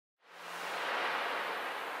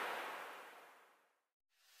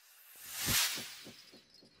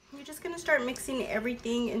start mixing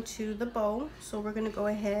everything into the bowl. So we're gonna go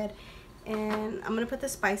ahead and I'm gonna put the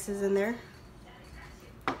spices in there.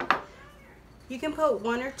 You can put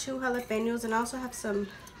 1 or 2 jalapenos, and I also have some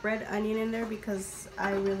red onion in there because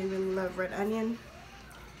I really love red onion.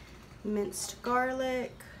 Minced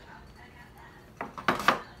garlic,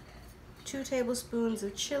 2 tablespoons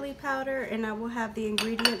of chili powder, and I will have the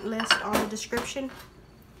ingredient list on the description.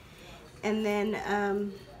 And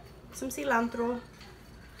then some cilantro.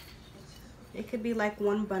 It could be like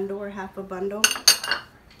 1 bundle or half a bundle.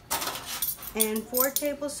 And 4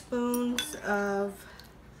 tablespoons of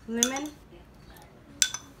lemon.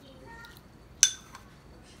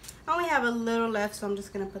 I only have a little left, so I'm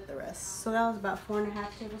just gonna put the rest. So that was about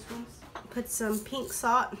 4.5 tablespoons. Put some pink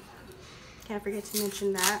salt. Can't forget to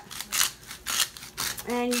mention that.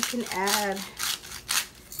 And you can add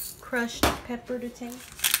crushed pepper to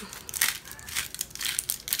taste.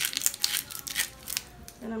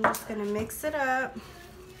 And I'm just gonna mix it up.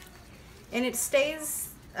 And it stays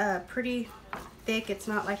pretty thick. It's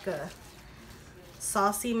not like a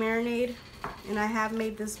saucy marinade. And I have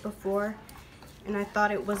made this before, and I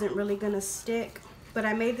thought it wasn't really gonna stick, but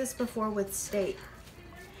I made this before with steak.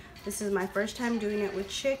 This is my first time doing it with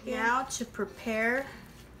chicken. Now to prepare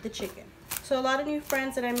the chicken. So a lot of new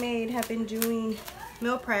friends that I made have been doing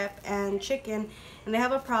meal prep and chicken, and they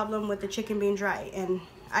have a problem with the chicken being dry, and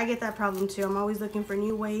I get that problem too. I'm always looking for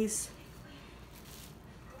new ways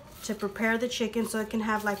to prepare the chicken so it can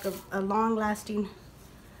have like a long-lasting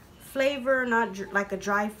flavor, not like a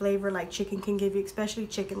dry flavor like chicken can give you, especially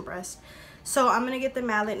chicken breast. So I'm gonna get the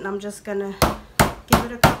mallet and I'm just gonna give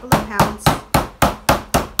it a couple of pounds.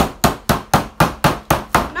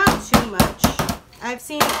 Not too much. I've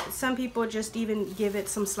seen some people just even give it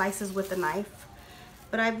some slices with a knife,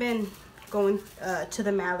 but I've been going to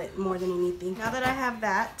the mallet more than anything. Now that I have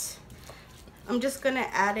that, I'm just gonna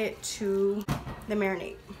add it to the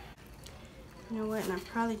marinade. You know what, and I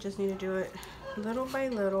probably just need to do it little by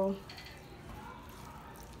little.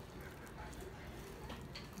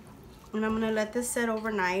 And I'm gonna let this set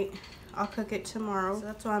overnight. I'll cook it tomorrow. So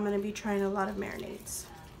that's why I'm gonna be trying a lot of marinades.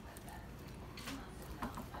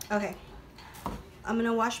 Okay, I'm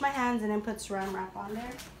gonna wash my hands and then put saran wrap on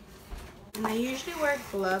there. And I usually wear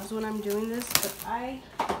gloves when I'm doing this, but I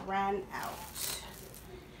ran out.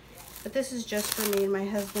 But this is just for me and my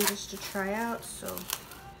husband just to try out, so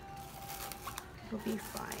it'll be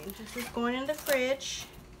fine. This is going in the fridge,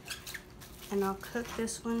 and I'll cook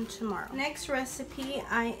this one tomorrow. Next recipe,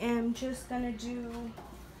 I am just gonna do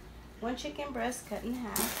 1 chicken breast cut in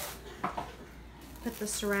half. Put the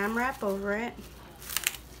saran wrap over it.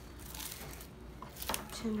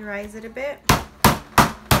 Tenderize it a bit.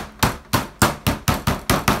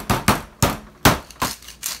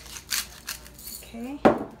 Okay.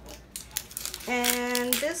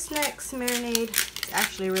 And this next marinade is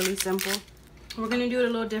actually really simple. We're gonna do it a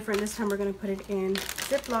little different. This time we're gonna put it in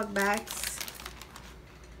Ziploc bags.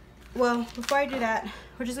 Well, before I do that,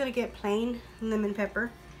 we're just gonna get plain lemon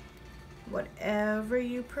pepper, whatever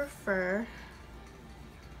you prefer.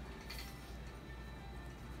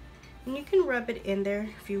 And you can rub it in there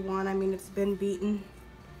if you want. I mean, it's been beaten.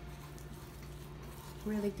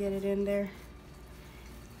 Really get it in there.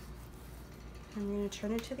 I'm gonna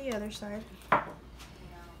turn it to the other side.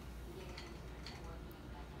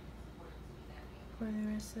 Pour the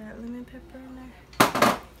rest of that lemon pepper in there.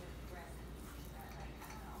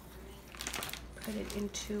 Put it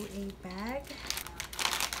into a bag.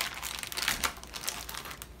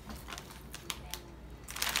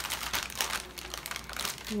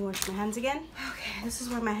 Let me wash my hands again. Okay, this is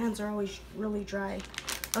why my hands are always really dry.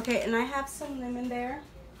 Okay, and I have some lemon there.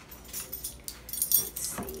 Let's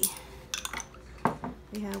see.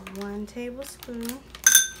 We have 1 tablespoon.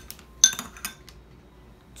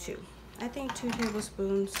 2. I think 2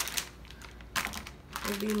 tablespoons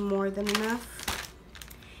will be more than enough.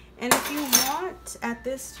 And if you want, at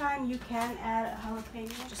this time, you can add a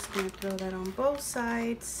jalapeno. Just gonna throw that on both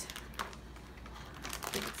sides.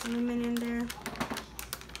 Put some lemon in there.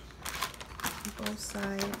 Both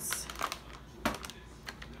sides. There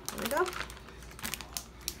we go.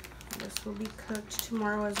 This will be cooked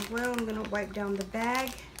tomorrow as well. I'm gonna wipe down the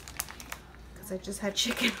bag because I just had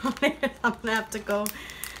chicken on it. I'm gonna have to go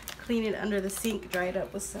clean it under the sink, dry it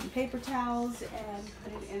up with some paper towels, and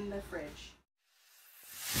put it in the fridge.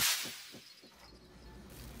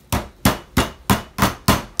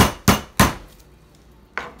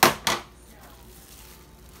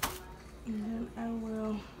 And then I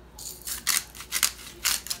will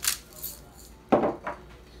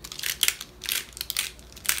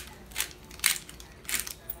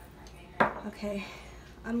okay,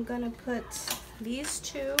 I'm gonna put these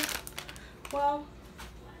 2 Well,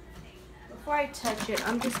 before I touch it,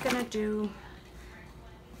 I'm just gonna do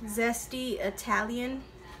Zesty Italian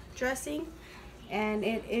dressing, and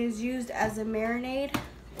it is used as a marinade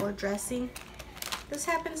or dressing. This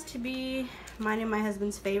happens to be mine and my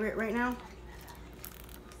husband's favorite right now.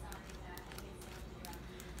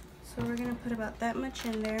 So we're gonna put about that much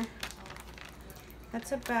in there.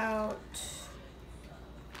 That's about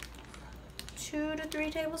 2 to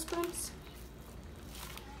 3 tablespoons.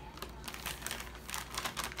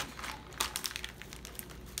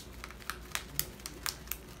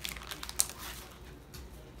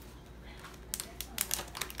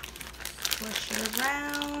 Swish it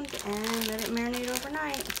around and let it marinate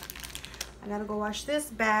overnight. I gotta go wash this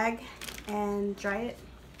bag and dry it.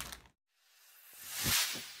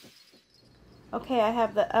 Okay, I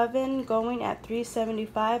have the oven going at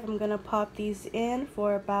 375. I'm gonna pop these in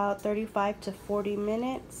for about 35 to 40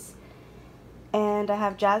 minutes. And I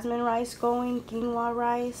have jasmine rice going, quinoa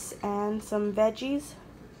rice, and some veggies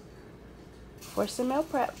for some meal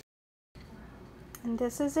prep. And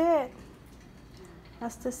this is it.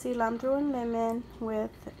 That's the cilantro and lemon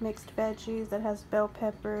with mixed veggies that has bell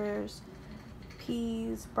peppers,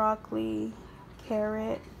 peas, broccoli,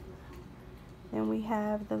 carrot. Then we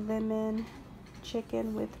have the lemon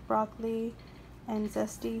chicken with broccoli and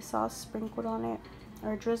zesty sauce sprinkled on it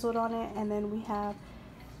or drizzled on it, and then we have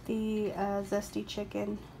the zesty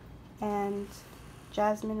chicken and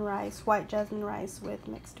jasmine rice, white jasmine rice with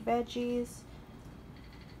mixed veggies.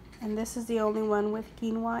 And this is the only one with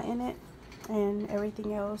quinoa in it, and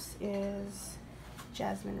everything else is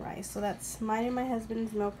jasmine rice. So that's mine and my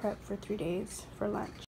husband's meal prep for 3 days for lunch.